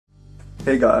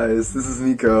Hey guys, this is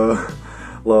Nico.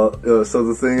 Well, so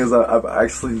the thing is, I've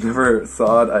actually never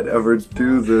thought I'd ever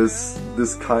do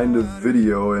this kind of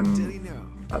video in,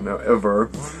 I don't know, ever,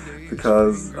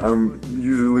 because I'm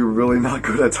usually really not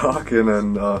good at talking,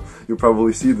 and you'll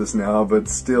probably see this now, but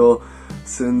still,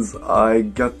 since I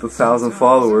got the 1,000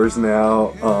 followers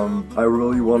now, I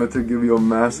really wanted to give you a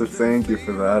massive thank you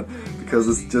for that, because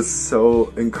it's just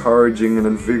so encouraging and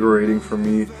invigorating for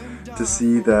me to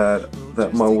see that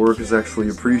my work is actually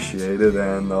appreciated,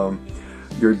 and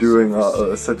you're doing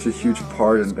such a huge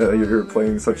part, and you're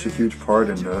playing such a huge part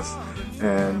in this,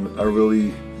 and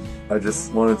I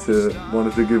just wanted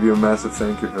to give you a massive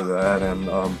thank you for that. And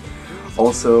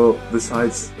also,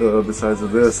 besides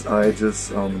of this, I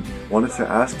just wanted to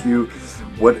ask you,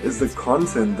 what is the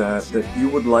content that you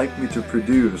would like me to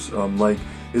produce? Like,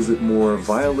 is it more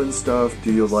violin stuff?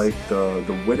 Do you like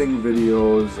the wedding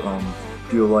videos?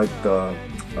 Do you like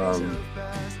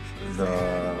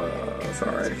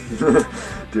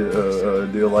do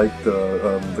you like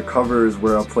the covers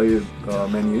where I play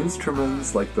many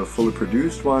instruments, like the fully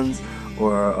produced ones?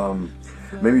 Or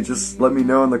maybe just let me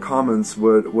know in the comments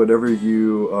whatever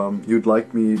you'd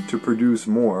like me to produce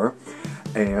more.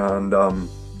 And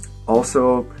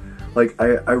also, like,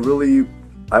 I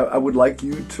would like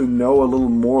you to know a little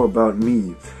more about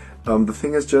me. The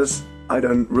thing is, just I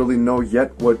don't really know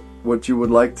yet what you would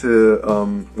like to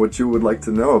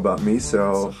know about me.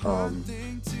 So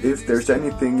if there's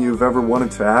anything you've ever wanted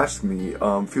to ask me,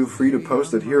 feel free to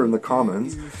post it here in the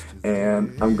comments,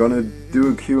 and I'm gonna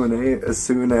do a Q&A as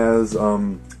soon as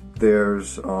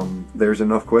there's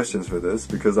enough questions for this,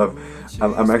 because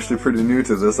I'm actually pretty new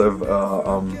to this.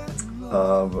 I'm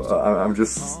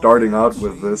just starting out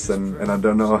with this, and I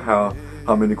don't know how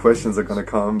many questions are gonna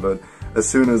come, but as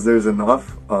soon as there's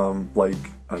enough, like,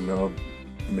 I don't know,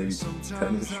 maybe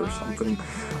 10ish or something,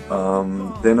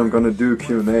 then I'm gonna do a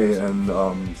Q&A and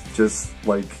just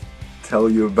like tell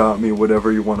you about me,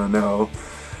 whatever you want to know.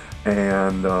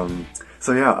 And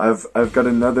so yeah, I've got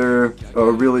another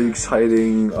really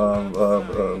exciting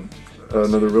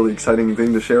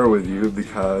thing to share with you,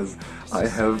 because I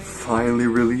have finally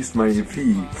released my EP.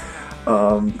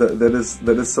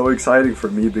 That is so exciting for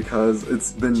me, because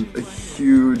it's been a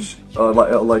huge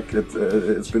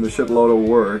it's been a shitload of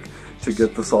work to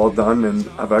get this all done, and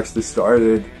I've actually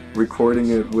started recording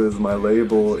it with my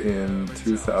label in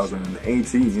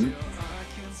 2018.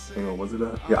 Hang on, was it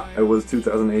that? Yeah, it was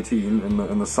 2018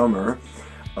 in the summer.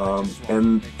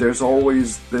 And there's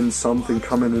always been something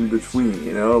coming in between,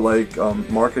 you know, like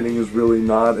marketing is really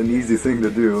not an easy thing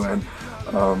to do, and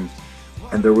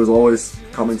there was always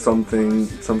coming something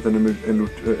in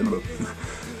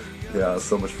yeah,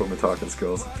 so much for my talking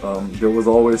skills. There was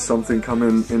always something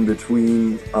coming in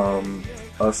between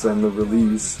us and the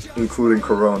release, including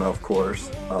Corona, of course.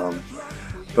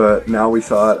 But now we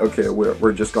thought, okay,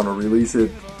 we're just gonna release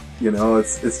it. You know,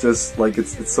 it's just like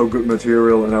it's so good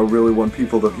material, and I really want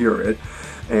people to hear it.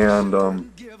 And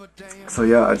so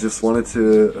yeah, I just wanted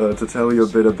to tell you a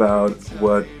bit about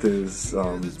what this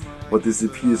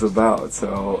EP is about.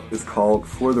 So it's called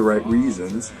For the Right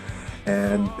Reasons.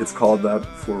 And it's called that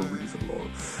for a reason,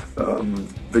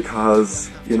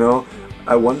 because, you know,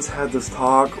 I once had this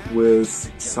talk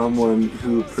with someone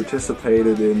who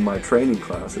participated in my training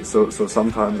classes. So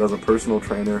sometimes, as a personal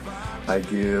trainer, I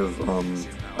give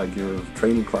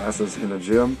training classes in a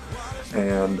gym,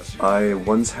 and I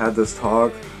once had this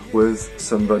talk with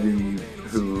somebody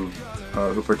who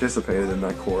participated in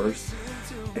that course,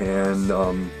 and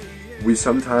we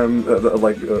sometime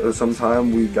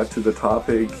we got to the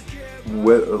topic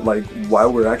with, like, why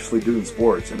we're actually doing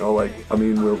sports, you know, like, I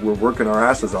mean, we're working our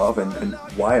asses off, and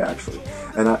why actually,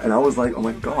 and I was like, oh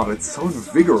my god, it's so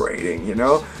invigorating, you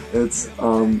know, it's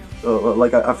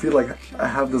like, I feel like I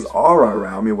have this aura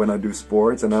around me when I do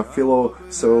sports, and I feel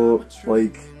so,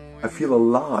 like, I feel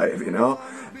alive, you know,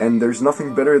 and there's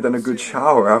nothing better than a good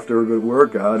shower after a good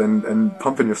workout, and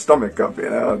pumping your stomach up, you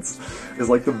know, it's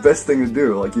like the best thing to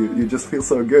do, like, you just feel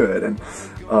so good.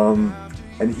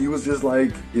 And he was just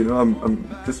like, you know, I'm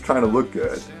just trying to look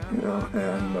good, you know,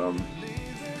 and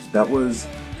that was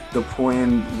the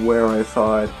point where I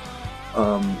thought,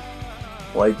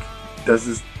 like, does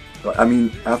this, I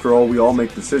mean, after all, we all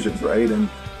make decisions, right?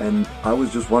 And I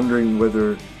was just wondering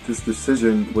whether this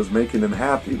decision was making him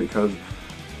happy, because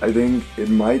I think it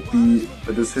might be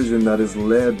a decision that is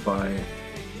led by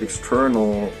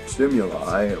external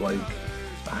stimuli, like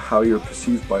how you're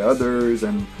perceived by others,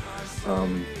 and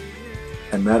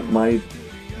that might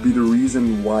be the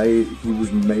reason why he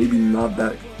was maybe not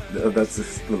that's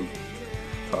just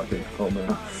talking. Oh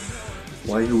man.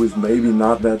 he was maybe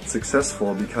not that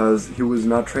successful, because he was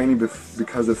not training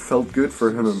because it felt good for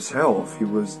him himself. He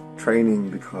was training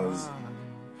because,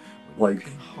 like,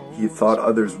 he thought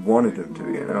others wanted him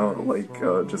to, you know, like,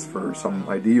 just for some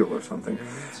ideal or something.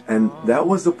 And that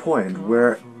was the point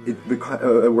where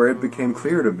it became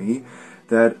clear to me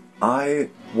that I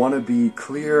want to be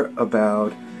clear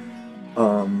about,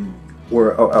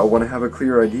 or I want to have a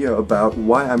clear idea about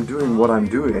why I'm doing what I'm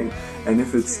doing, and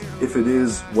if it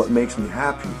is what makes me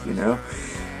happy, you know.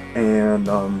 And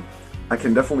I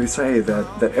can definitely say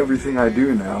that everything I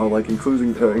do now, like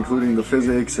including the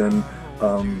physics and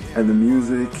the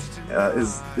music,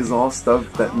 is all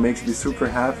stuff that makes me super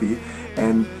happy,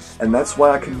 and that's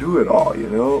why I can do it all, you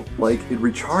know. Like, it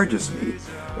recharges me.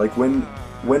 Like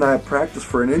when I practice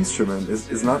for an instrument,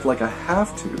 it's not like I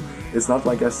have to. It's not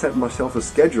like I set myself a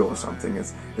schedule or something.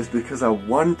 It's because I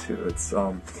want to.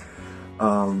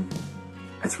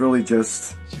 It's really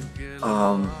just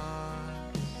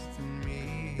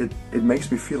it makes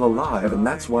me feel alive, and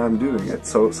that's why I'm doing it.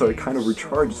 So it kind of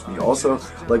recharges me. Also,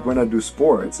 like when I do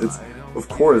sports, of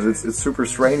course it's super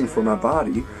straining for my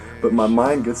body, but my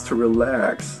mind gets to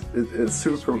relax. It's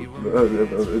super.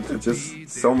 It just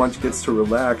so much gets to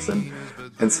relax, and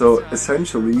so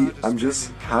essentially I'm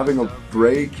just having a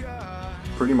break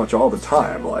pretty much all the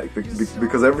time, like,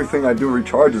 because everything I do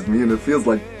recharges me, and it feels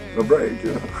like a break,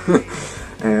 you know.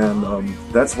 And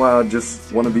that's why I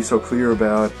just want to be so clear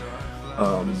about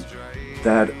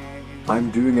that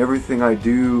I'm doing everything I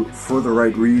do for the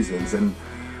right reasons, and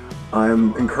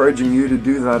I'm encouraging you to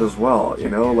do that as well, you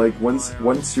know. Like, once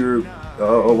you're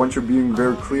being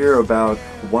very clear about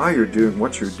why you're doing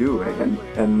what you're doing,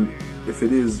 and if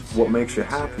it is what makes you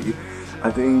happy, I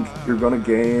think you're gonna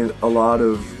gain a lot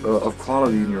of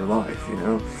quality in your life, you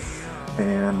know.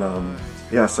 And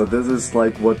yeah, so this is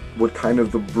like what kind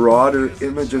of the broader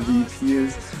image of the EP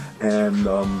is, and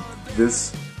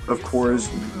this, of course,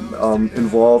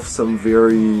 involves some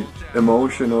very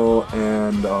emotional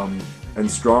and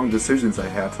strong decisions I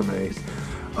had to make.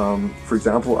 For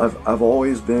example, I've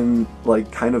always been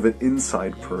like kind of an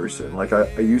inside person. Like,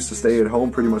 I used to stay at home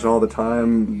pretty much all the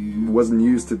time, wasn't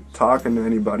used to talking to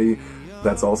anybody.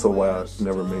 That's also why I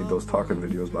never made those talking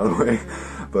videos, by the way,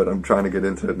 but I'm trying to get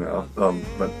into it now,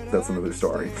 but that's another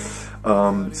story.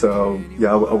 So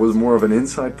yeah, I was more of an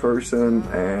inside person,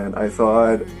 and I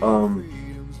thought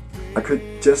I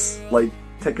could just like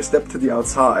take a step to the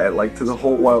outside, like to the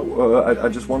whole wide, I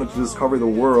just wanted to discover the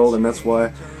world, and that's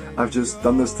why I've just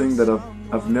done this thing that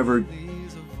I've never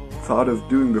thought of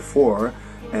doing before,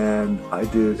 and I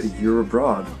did a year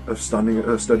abroad of studying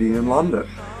in London.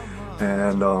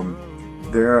 And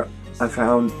there I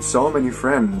found so many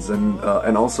friends, and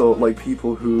also like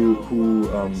people who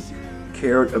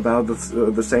cared about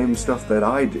the same stuff that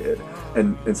I did,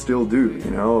 and still do,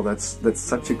 you know. That's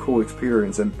such a cool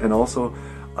experience. And also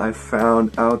I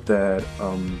found out that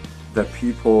that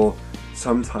people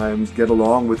sometimes get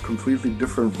along with completely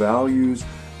different values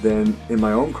than in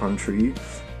my own country,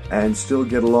 and still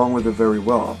get along with it very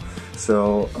well.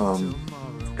 So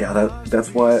yeah,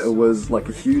 that's why it was like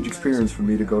a huge experience for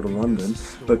me to go to London.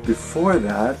 But before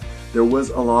that, there was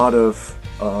a lot of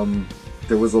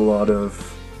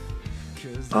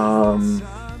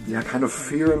yeah, kind of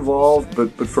fear involved,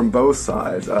 but from both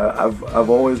sides. I've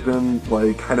always been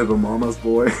like kind of a mama's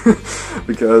boy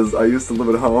because I used to live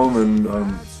at home,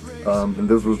 and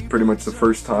this was pretty much the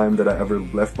first time that I ever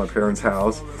left my parents'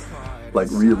 house, like,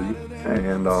 really.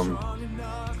 And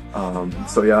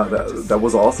so yeah, that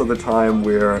was also the time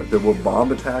where there were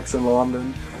bomb attacks in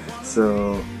London.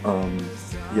 So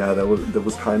yeah, there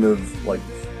was kind of like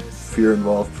fear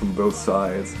involved from both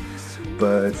sides.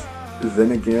 But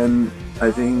then again, I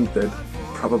think that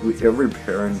probably every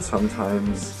parent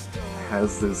sometimes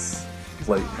has this,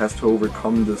 like, has to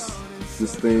overcome this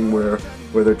thing where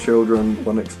their children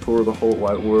want to explore the whole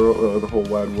wide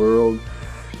world,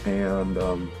 and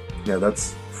yeah,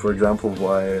 that's, for example,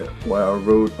 why I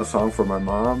wrote a song for my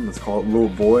mom. It's called Little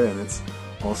Boy, and it's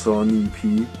also on the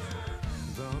EP.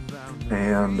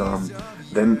 And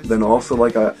then also,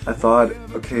 like, I thought,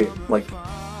 okay, like,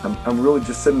 I'm really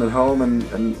just sitting at home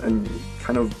and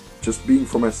kind of just being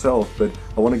for myself, but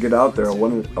I want to get out there. I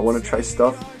want to try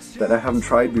stuff that I haven't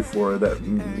tried before, that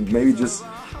maybe just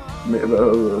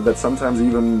that sometimes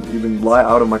even lie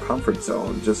out of my comfort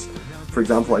zone. Just, for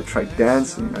example, I tried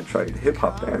dancing. I tried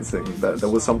hip-hop dancing. That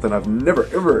was something I've never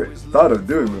ever thought of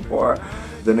doing before.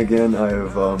 Then again,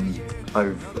 I've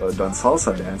done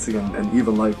salsa dancing, and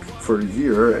even like for a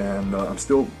year, and I'm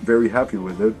still very happy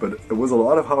with it, but it was a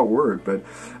lot of hard work. But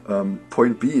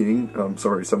point being,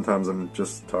 sorry, sometimes I'm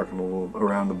just talking a little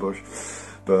around the bush,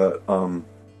 but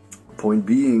point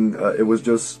being, it was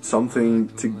just something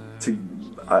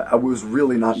I was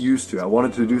really not used to. I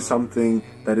wanted to do something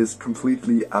that is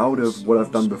completely out of what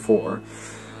I've done before,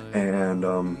 and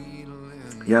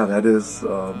yeah, that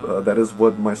is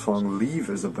what my song "Leave"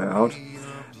 is about.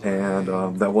 And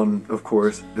that one, of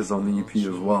course, is on the EP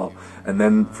as well. And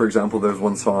then, for example, there's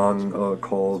one song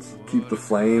called "Keep the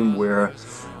Flame," where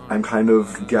I'm kind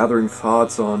of gathering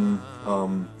thoughts on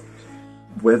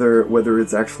whether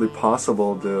it's actually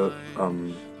possible to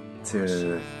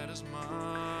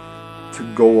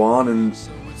go on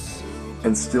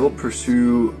and still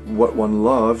pursue what one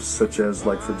loves, such as,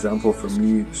 like, for example, for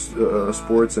me,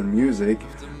 sports and music,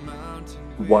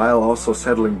 while also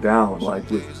settling down, like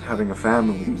with having a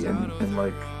family and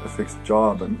like a fixed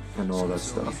job and all that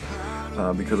stuff.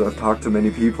 Because I've talked to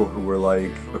many people who were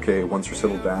like, okay, once you're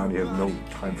settled down, you have no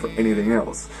time for anything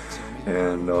else.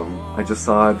 And I just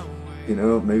thought, you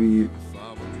know, maybe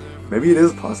it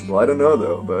is possible. I don't know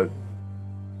though, but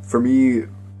for me,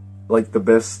 like the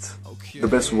best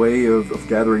way of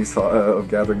gathering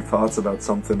thoughts about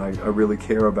something I really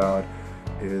care about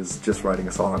is just writing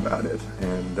a song about it,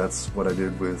 and that's what I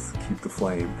did with Keep the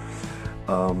Flame.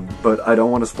 But I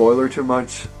don't want to spoiler too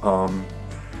much,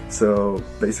 so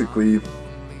basically,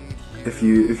 if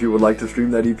you would like to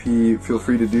stream that EP, feel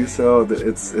free to do so.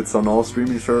 It's on all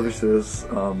streaming services,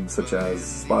 such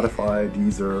as Spotify,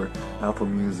 Deezer, Apple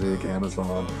Music,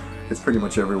 Amazon. It's pretty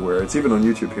much everywhere. It's even on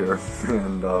YouTube here,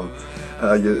 and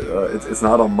it's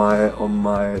not on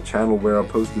my channel where I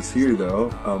post this here though.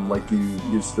 Like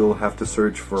you still have to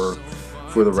search for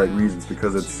the right reasons,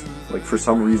 because it's like for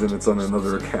some reason it's on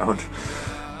another account.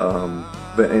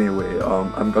 But anyway,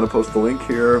 I'm gonna post the link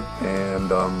here,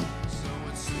 and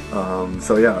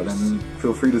so yeah, then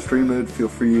feel free to stream it. Feel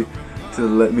free to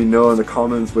let me know in the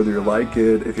comments whether you like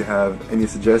it, if you have any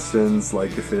suggestions,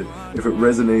 like if it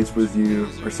resonates with you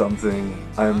or something.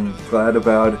 I'm glad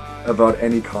about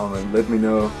any comment. Let me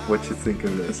know what you think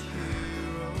of this.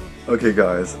 Okay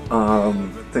guys,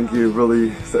 thank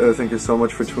you so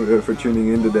much for tuning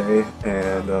in today,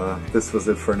 and this was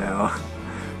it for now.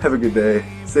 Have a good day.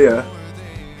 See ya.